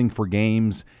scrambling for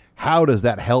games. How does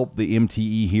that help the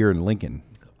MTE here in Lincoln?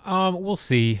 We'll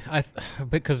see.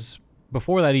 Because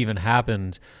before that even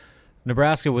happened,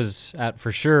 Nebraska was at,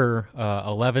 for sure,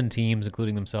 11 teams,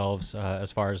 including themselves,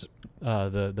 as far as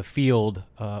the field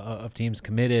of teams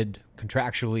committed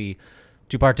contractually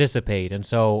to participate. And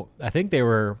so I think they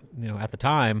were, at the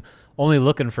time, only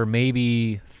looking for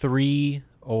maybe 3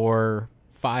 or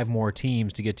 5 more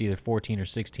teams to get to either 14 or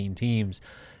 16 teams.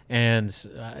 And,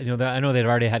 I know they'd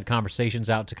already had conversations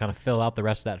out to kind of fill out the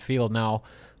rest of that field. Now,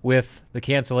 with the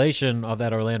cancellation of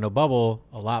that Orlando bubble,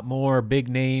 a lot more big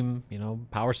name,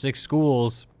 Power 6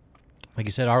 schools, like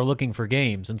you said, are looking for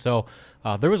games. And so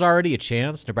there was already a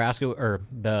chance Nebraska, or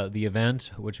the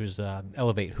event, which was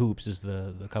Elevate Hoops is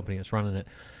the company that's running it,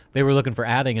 they were looking for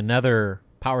adding another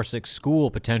Power 6 school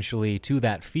potentially to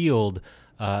that field.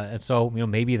 And so,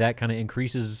 maybe that kind of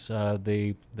increases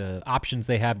the options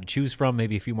they have to choose from.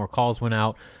 Maybe a few more calls went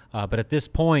out. But at this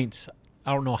point,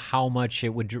 I don't know how much it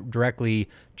would directly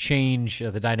change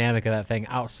the dynamic of that thing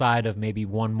outside of maybe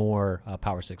one more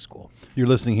Power 6 school. You're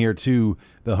listening here to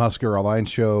the Husker Online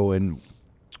Show. And,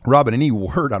 Robin, any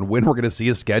word on when we're going to see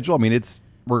a schedule? I mean,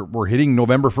 we're hitting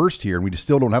November 1st here, and we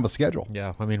still don't have a schedule.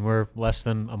 Yeah, I mean, we're less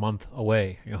than a month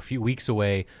away, a few weeks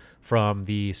away from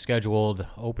the scheduled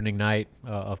opening night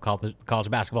of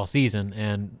college basketball season,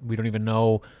 and we don't even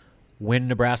know when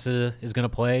Nebraska is going to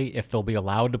play, if they'll be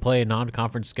allowed to play a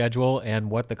non-conference schedule, and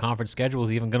what the conference schedule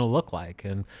is even going to look like.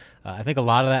 And I think a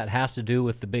lot of that has to do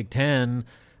with the Big Ten,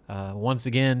 once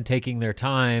again, taking their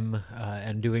time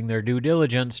and doing their due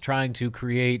diligence, trying to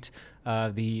create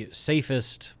the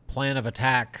safest plan of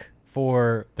attack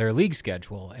for their league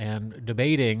schedule, and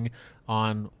debating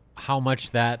on how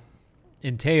much that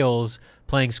entails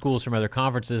playing schools from other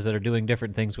conferences that are doing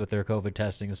different things with their COVID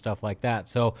testing and stuff like that.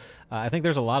 So I think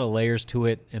there's a lot of layers to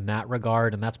it in that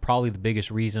regard, and that's probably the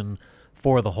biggest reason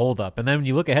for the holdup. And then when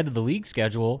you look ahead to the league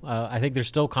schedule, I think there's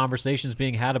still conversations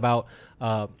being had about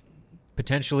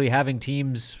potentially having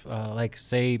teams like,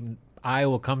 say,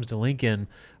 Iowa comes to Lincoln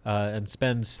and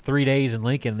spends 3 days in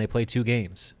Lincoln and they play 2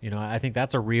 games. I think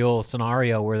that's a real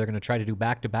scenario where they're going to try to do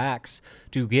back-to-backs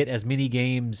to get as many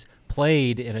games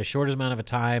played in as short amount of a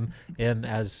time in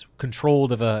as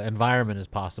controlled of an environment as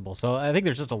possible. So I think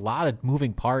there's just a lot of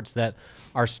moving parts that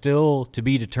are still to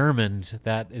be determined.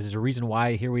 That is the reason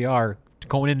why here we are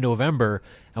going into November,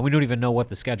 and we don't even know what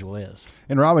the schedule is.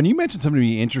 And Robin, you mentioned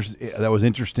something that was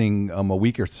interesting a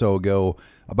week or so ago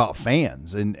about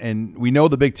fans, and we know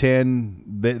the Big Ten,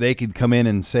 they could come in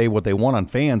and say what they want on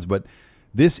fans, but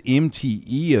this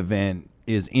MTE event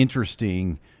is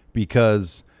interesting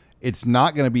because it's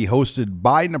not going to be hosted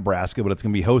by Nebraska, but it's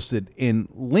going to be hosted in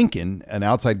Lincoln. An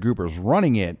outside group is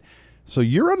running it. So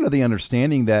you're under the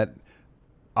understanding that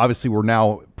obviously we're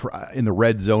now in the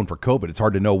red zone for COVID. It's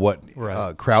hard to know what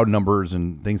crowd numbers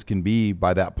and things can be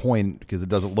by that point because it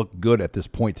doesn't look good at this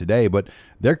point today. But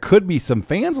there could be some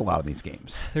fans allowed in these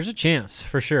games. There's a chance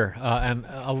for sure. And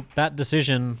that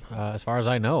decision, as far as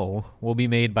I know, will be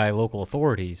made by local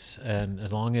authorities. And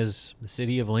as long as the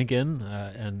city of Lincoln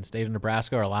and state of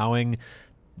Nebraska are allowing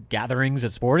gatherings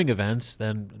at sporting events,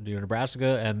 then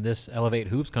Nebraska and this Elevate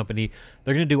Hoops company,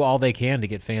 they're going to do all they can to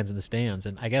get fans in the stands.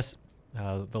 And I guess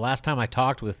the last time I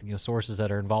talked with sources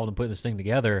that are involved in putting this thing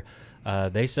together,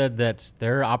 they said that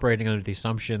they're operating under the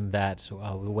assumption that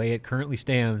the way it currently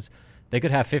stands, they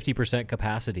could have 50%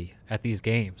 capacity at these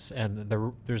games. And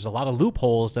there's a lot of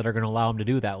loopholes that are going to allow them to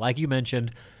do that. Like you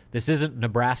mentioned, this isn't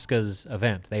Nebraska's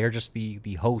event. They are just the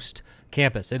host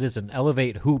campus. It is an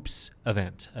Elevate Hoops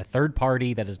event, a third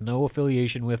party that has no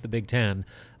affiliation with the Big Ten.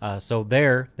 So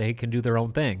there, they can do their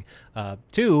own thing.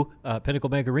 Two, Pinnacle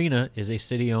Bank Arena is a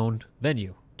city-owned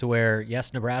venue to where,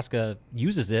 yes, Nebraska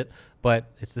uses it,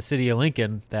 but it's the city of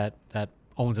Lincoln that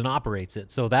owns and operates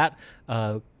it. So that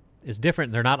is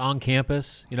different. They're not on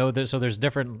campus, so there's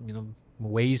different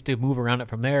ways to move around it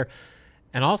from there.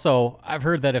 And also, I've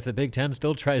heard that if the Big Ten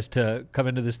still tries to come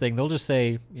into this thing, they'll just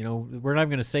say, we're not even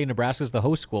going to say Nebraska's the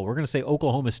host school. We're going to say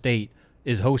Oklahoma State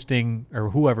is hosting,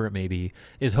 or whoever it may be,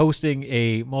 is hosting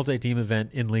a multi-team event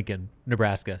in Lincoln,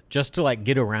 Nebraska, just to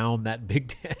get around that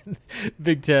Big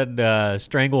Ten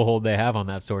stranglehold they have on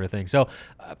that sort of thing. So,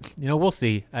 we'll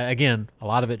see. Again, a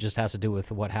lot of it just has to do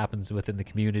with what happens within the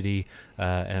community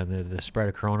and the spread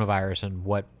of coronavirus and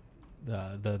what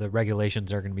the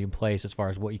regulations are going to be in place as far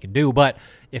as what you can do. But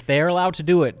if they are allowed to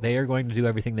do it, they are going to do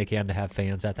everything they can to have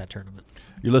fans at that tournament.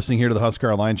 You're listening here to the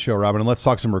Husker Online Show, Robin, and let's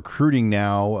talk some recruiting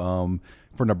now.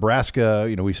 For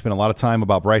Nebraska, we spent a lot of time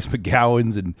about Bryce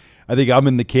McGowens, and I think I'm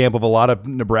in the camp of a lot of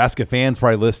Nebraska fans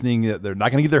probably listening. They're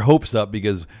not going to get their hopes up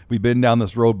because we've been down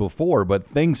this road before, but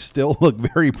things still look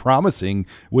very promising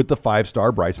with the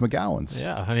 5-star Bryce McGowens.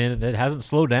 Yeah, it hasn't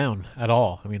slowed down at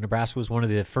all. Nebraska was one of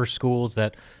the first schools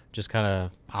that just kind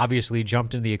of obviously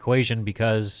jumped into the equation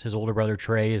because his older brother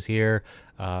Trey is here.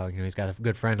 He's got a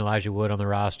good friend, Elijah Wood, on the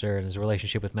roster, and his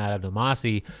relationship with Matt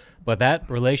Abdelmassi. But that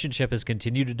relationship has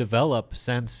continued to develop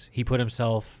since he put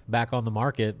himself back on the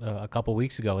market a couple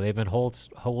weeks ago. They've been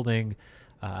holding,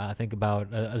 I think,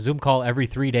 about a Zoom call every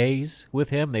 3 days with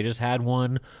him. They just had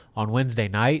one on Wednesday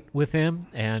night with him,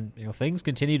 and things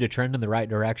continue to trend in the right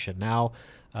direction. Now,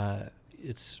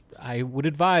 I would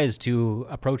advise to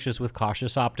approach this with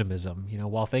cautious optimism.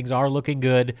 While things are looking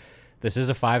good, this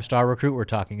is a 5-star recruit we're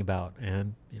talking about.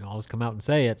 And, I'll just come out and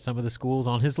say it. Some of the schools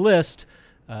on his list,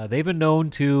 they've been known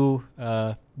to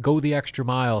go the extra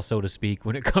mile, so to speak,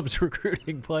 when it comes to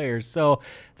recruiting players. So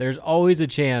there's always a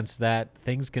chance that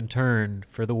things can turn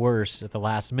for the worse at the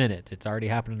last minute. It's already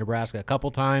happened in Nebraska a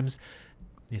couple times.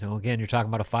 Again, you're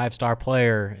talking about a 5-star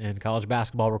player in college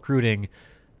basketball recruiting.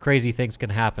 Crazy things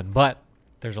can happen. But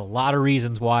there's a lot of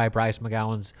reasons why Bryce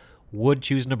McGowens would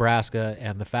choose Nebraska,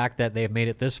 and the fact that they've made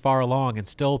it this far along and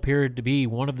still appeared to be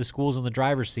one of the schools in the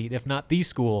driver's seat, if not the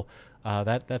school,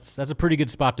 that's a pretty good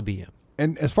spot to be in.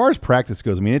 And as far as practice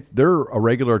goes, they're a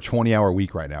regular 20-hour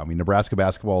week right now. Nebraska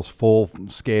basketball is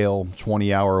full-scale,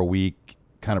 20-hour a week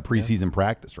kind of preseason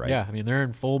practice, right? Yeah, they're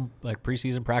in full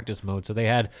preseason practice mode. So they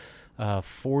had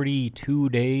 42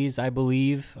 days, I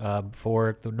believe,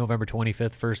 for the November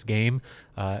 25th first game.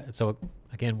 So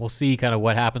again, we'll see kind of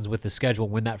what happens with the schedule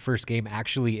when that first game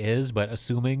actually is. But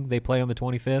assuming they play on the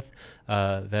 25th,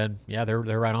 then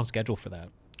they're right on schedule for that.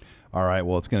 All right.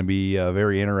 Well, it's going to be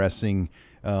very interesting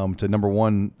to, number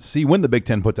one, see when the Big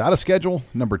Ten puts out a schedule.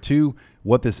 Number two,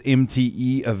 what this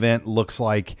MTE event looks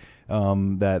like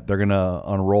that they're going to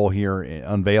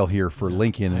unveil here for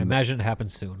Lincoln. I imagine it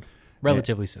happens soon.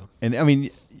 Relatively soon. And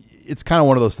it's kind of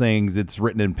one of those things. It's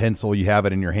written in pencil. You have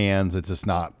it in your hands. It's just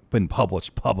not been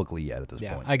published publicly yet at this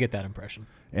point. I get that impression.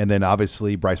 And then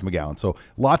obviously Bryce McGowan. So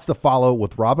lots to follow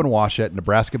with Robin Washut,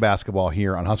 Nebraska basketball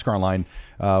here on Husker Online.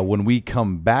 When we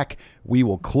come back, we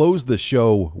will close the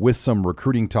show with some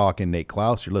recruiting talk and Nate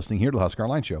Klaus. You're listening here to the Husker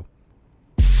Online Show.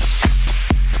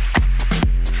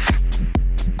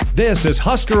 This is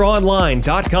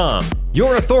HuskerOnline.com,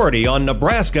 your authority on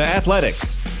Nebraska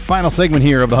athletics. Final segment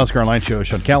here of the Husker Online Show.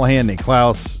 Sean Callahan, Nate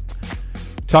Klaus,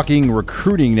 talking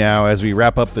recruiting now as we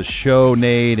wrap up the show,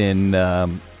 Nate.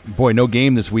 And boy, no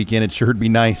game this weekend. It sure would be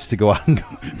nice to go out and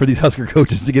for these Husker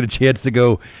coaches to get a chance to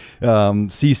go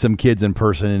see some kids in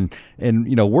person. And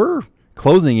we're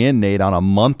closing in, Nate, on a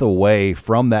month away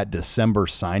from that December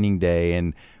signing day.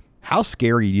 And how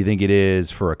scary do you think it is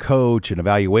for a coach and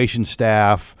evaluation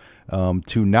staff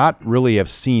to not really have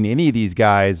seen any of these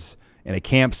guys in a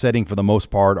camp setting for the most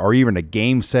part, or even a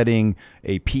game setting,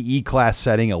 a PE class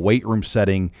setting, a weight room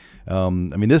setting. I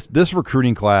mean, this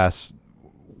recruiting class,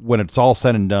 when it's all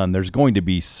said and done, there's going to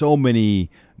be so many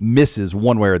misses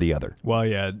one way or the other. Well,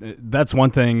 yeah, that's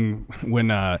one thing.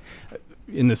 When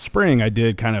in the spring, I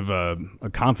did kind of a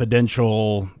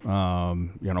confidential,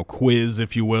 quiz,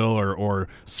 if you will, or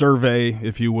survey,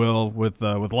 if you will, with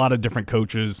a lot of different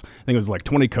coaches. I think it was like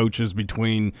 20 coaches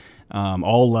between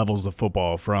all levels of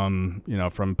football,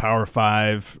 from Power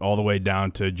 5 all the way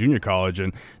down to junior college.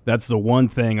 And that's the one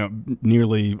thing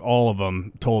nearly all of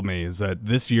them told me, is that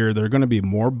this year there are going to be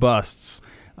more busts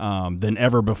than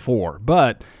ever before.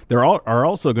 But there are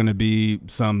also going to be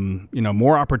some,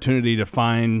 more opportunity to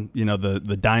find,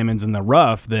 the diamonds in the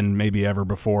rough than maybe ever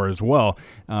before as well,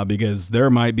 because there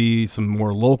might be some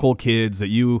more local kids that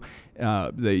you've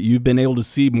been able to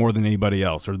see more than anybody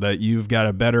else, or that you've got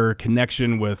a better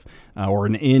connection with, or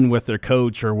an in with their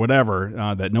coach or whatever,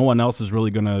 that no one else is really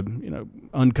going to,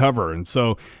 uncover. And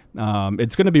so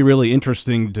it's going to be really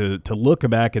interesting to look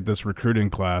back at this recruiting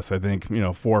class, I think,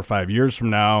 4 or 5 years from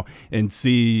now, and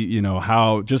see,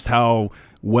 how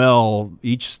well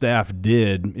each staff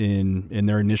did in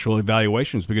their initial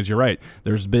evaluations. Because you're right,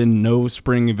 there's been no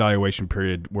spring evaluation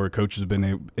period where coaches have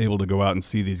been able to go out and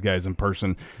see these guys in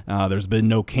person. There's been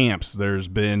no camps. There's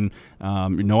been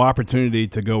no opportunity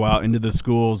to go out into the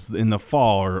schools in the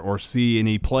fall or see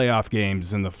any playoff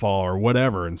games in the fall or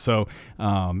whatever. And so,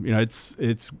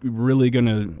 it's really going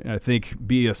to, I think,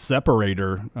 be a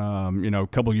separator, a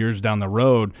couple years down the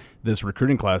road, this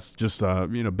recruiting class, just,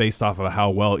 based off of how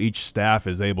well each staff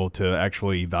is able to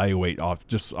actually evaluate off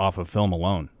of film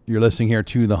alone. You're listening here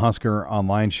to the Husker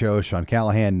Online Show. Sean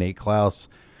Callahan, Nate Klaus.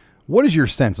 What is your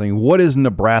sense? I mean, what is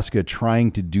Nebraska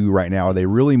trying to do right now? Are they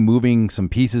really moving some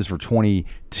pieces for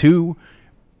 22?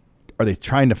 Are they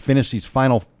trying to finish these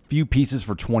final few pieces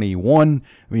for 21?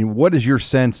 I mean, what is your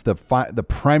sense the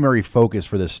primary focus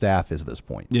for this staff is at this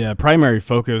point? Yeah, primary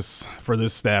focus for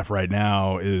this staff right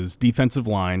now is defensive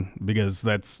line, because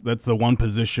that's the one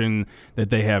position that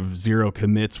they have zero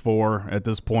commits for at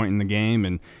this point in the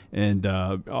game. And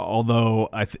although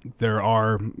I think there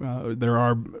are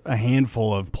a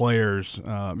handful of players,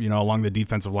 along the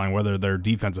defensive line, whether they're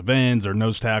defensive ends or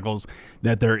nose tackles,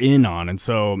 that they're in on. And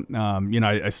so,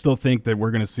 I still think that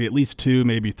we're going to see at least 2,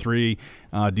 maybe 3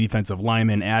 defensive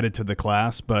linemen added to the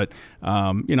class. But,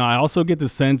 I also get the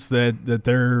sense that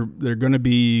they're going to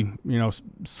be,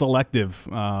 selective,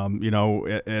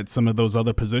 at some of those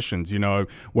other positions,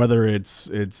 whether it's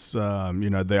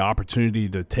the opportunity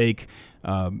to take,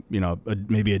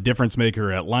 maybe a difference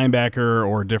maker at linebacker,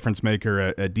 or a difference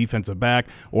maker at defensive back,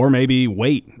 or maybe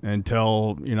wait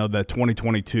until, that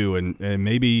 2022 and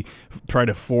maybe try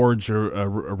to forge a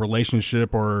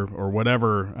relationship or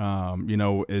whatever,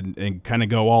 and kind of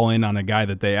go all in on a guy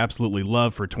that they absolutely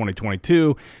love for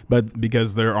 2022, but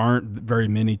because there aren't very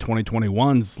many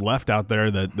 2021s left out there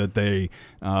that they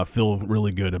feel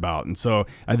really good about. And so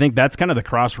I think that's kind of the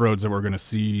crossroads that we're going to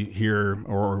see here,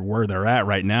 or where they're at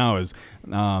right now, is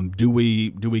do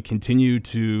we continue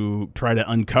to try to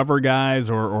uncover guys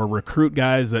or recruit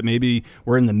guys that maybe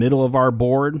were in the middle of our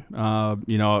board,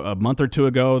 a month or two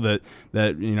ago, that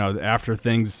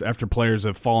after players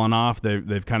have fallen off,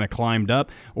 they've kind of climbed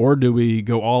up, or do we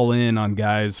go all in on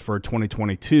guys for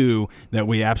 2022 that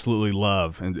we absolutely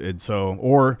love, and so,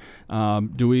 or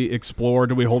do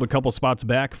we hold a couple spots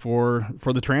back for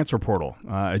the transfer portal?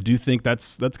 I do think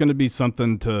that's going to be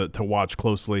something to watch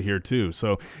closely here too.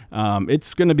 So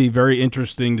it's going to be very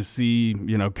interesting to see,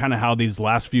 kind of how these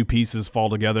last few pieces fall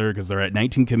together, because they're at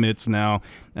 19 commits now.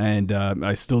 And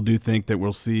I still do think that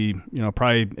we'll see,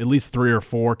 probably at least 3 or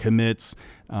 4 commits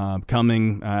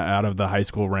coming out of the high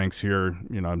school ranks here,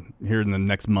 here in the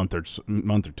next month or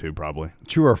two, probably.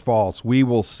 True or false, we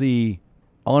will see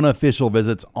unofficial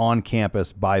visits on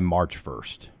campus by March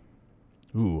 1st.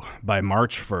 Ooh, by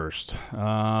March 1st.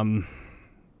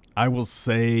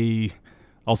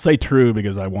 I'll say true,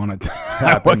 because I want it to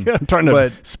happen. I'm trying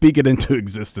to speak it into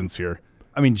existence here.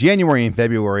 I mean, January and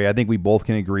February, I think we both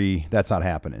can agree that's not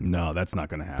happening. No, that's not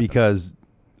going to happen. Because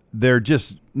they're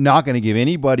just not going to give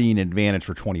anybody an advantage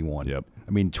for 21. Yep.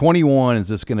 I mean, 21 is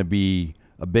just going to be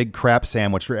a big crap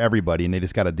sandwich for everybody, and they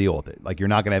just got to deal with it. Like, you're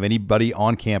not going to have anybody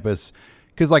on campus,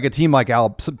 because like a team like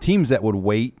some teams that would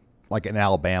wait, like in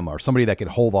Alabama, or somebody that could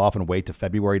hold off and wait to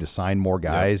February to sign more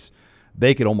guys,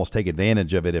 they could almost take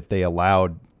advantage of it if they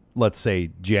allowed, let's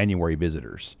say, January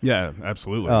visitors. Yeah,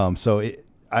 absolutely. March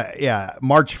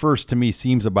 1st to me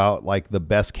seems about like the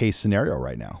best case scenario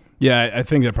right now. Yeah, I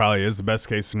think that probably is the best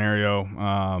case scenario.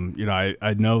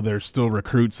 I know there's still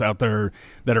recruits out there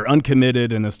that are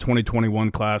uncommitted in this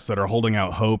 2021 class that are holding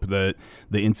out hope that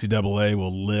the NCAA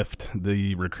will lift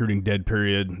the recruiting dead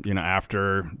period,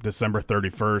 after December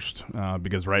 31st,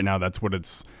 because right now that's what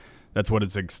it's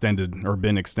extended or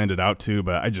been extended out to.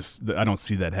 But I don't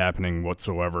see that happening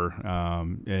whatsoever.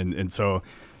 And so.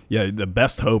 Yeah, the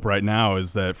best hope right now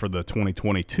is that for the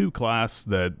 2022 class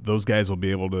that those guys will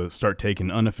be able to start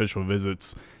taking unofficial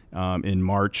visits in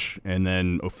March, and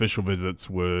then official visits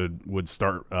would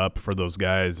start up for those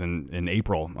guys in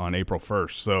April, on April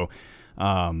 1st. So,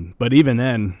 but even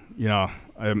then,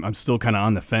 I'm still kind of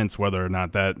on the fence whether or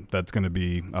not that's going to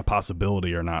be a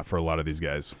possibility or not for a lot of these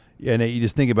guys. Yeah, and you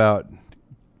just think about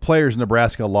players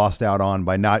Nebraska lost out on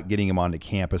by not getting him onto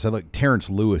campus. I look, Terrence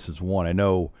Lewis is one. I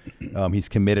know he's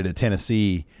committed to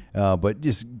Tennessee, but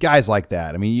just guys like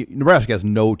that. I mean, Nebraska has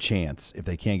no chance if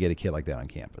they can't get a kid like that on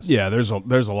campus. Yeah, there's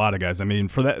a lot of guys. I mean,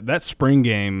 for that spring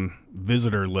game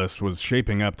visitor list was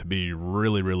shaping up to be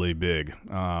really, really big.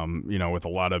 With a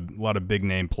lot of big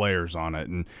name players on it,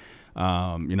 and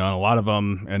and a lot of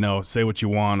them, say what you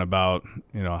want about,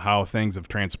 how things have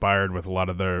transpired with a lot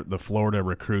of the Florida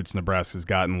recruits Nebraska's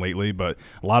gotten lately, but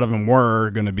a lot of them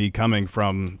were going to be coming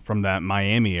from that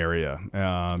Miami area,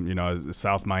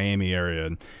 South Miami area.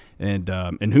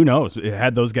 And who knows?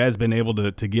 Had those guys been able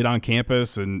to get on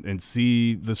campus and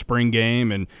see the spring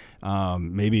game, and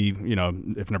maybe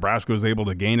if Nebraska was able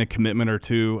to gain a commitment or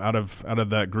two out of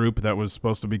that group that was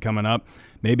supposed to be coming up,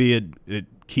 maybe it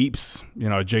keeps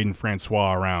Jaden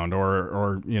Francois around,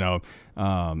 or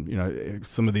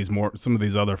some of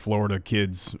these other Florida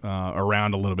kids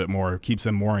around a little bit more, keeps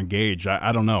them more engaged.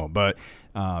 I don't know, but.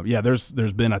 There's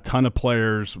been a ton of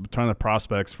players, a ton of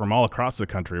prospects from all across the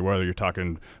country, whether you're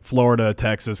talking Florida,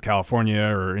 Texas, California,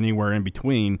 or anywhere in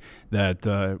between, that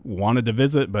wanted to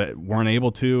visit but weren't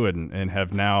able to, and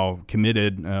have now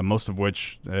committed, most of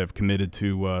which have committed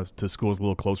to schools a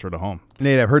little closer to home.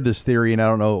 Nate, I've heard this theory, and I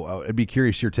don't know, I'd be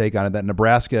curious your take on it, that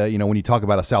Nebraska, when you talk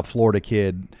about a South Florida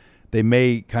kid, they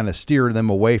may kind of steer them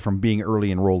away from being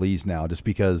early enrollees now, just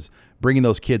because bringing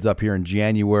those kids up here in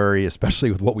January,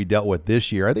 especially with what we dealt with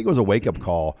this year, I think it was a wake-up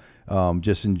call.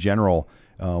 Just in general,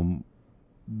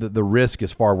 the risk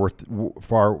is far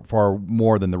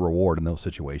more than the reward in those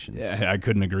situations. Yeah, I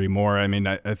couldn't agree more. I mean,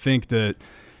 I think that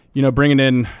bringing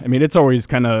in, I mean, it's always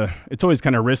kind of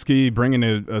risky bringing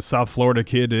a South Florida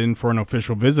kid in for an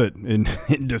official visit in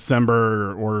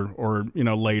December or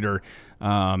later.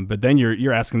 But then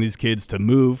you're asking these kids to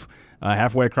move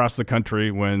halfway across the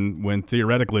country when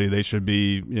theoretically they should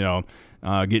be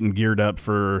getting geared up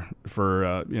for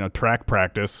track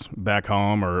practice back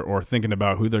home, or thinking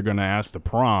about who they're going to ask to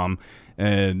prom.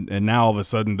 And now all of a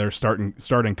sudden they're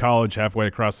starting college halfway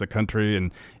across the country,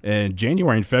 and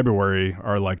January and February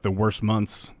are like the worst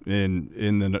months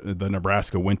in the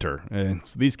Nebraska winter, and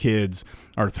so these kids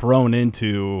are thrown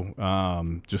into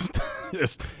just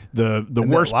the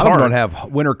worst part. A lot of them don't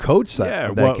have winter coats.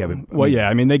 Kevin. Yeah,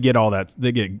 I mean they get all that.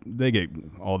 They get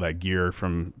all that gear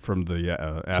from the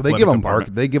athletic so they give them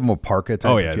department. They give them a parka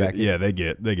type jacket.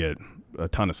 They get a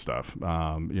ton of stuff,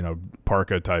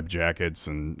 parka type jackets,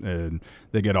 and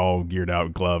they get all geared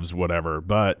out, gloves, whatever.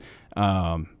 But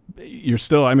you're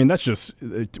still, I mean, that's just,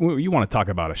 you want to talk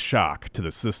about a shock to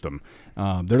the system.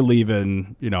 They're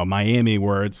leaving, Miami,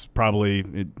 where it's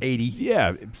probably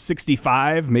 80,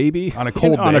 65 maybe on a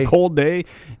cold day. On a cold day,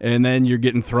 and then you're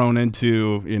getting thrown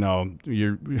into,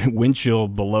 your wind chill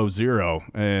below zero,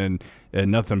 and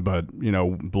nothing but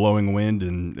blowing wind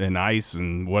and ice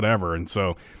and whatever, and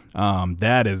so.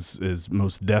 That is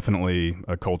most definitely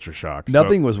a culture shock.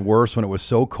 Nothing was worse when it was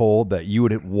so cold that you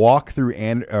would walk through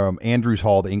Andrews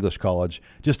Hall, the English college,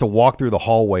 just to walk through the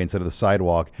hallway instead of the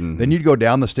sidewalk. Mm-hmm. Then you'd go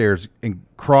down the stairs and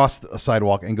cross the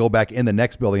sidewalk and go back in the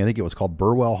next building. I think it was called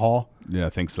Burwell Hall. Yeah, I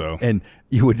think so. And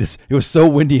you would it was so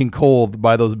windy and cold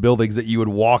by those buildings that you would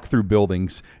walk through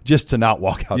buildings just to not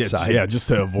walk outside. Yeah, just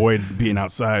to avoid being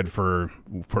outside for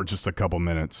just a couple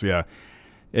minutes. Yeah.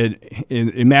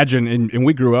 Imagine, and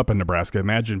we grew up in Nebraska.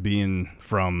 Imagine being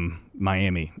from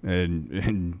Miami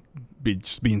and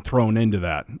just being thrown into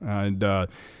that. And I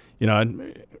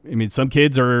mean, some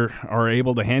kids are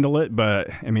able to handle it, but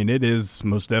I mean, it is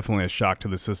most definitely a shock to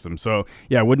the system. So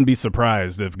yeah, I wouldn't be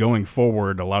surprised if going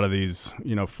forward, a lot of these,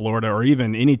 Florida or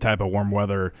even any type of warm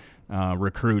weather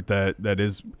recruit that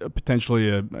is potentially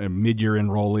a mid-year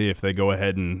enrollee, if they go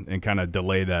ahead and kind of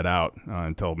delay that out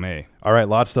until May. All right,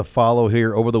 lots to follow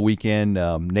here over the weekend.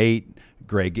 Nate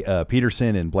Greg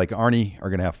Peterson and Blake Arney are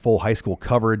going to have full high school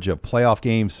coverage of playoff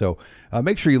games. So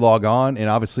make sure you log on, and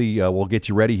obviously we'll get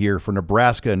you ready here for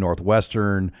Nebraska and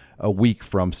Northwestern a week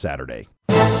from Saturday.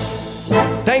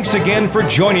 Thanks again for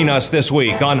joining us this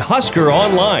week on Husker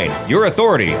Online, your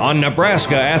authority on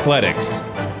Nebraska athletics.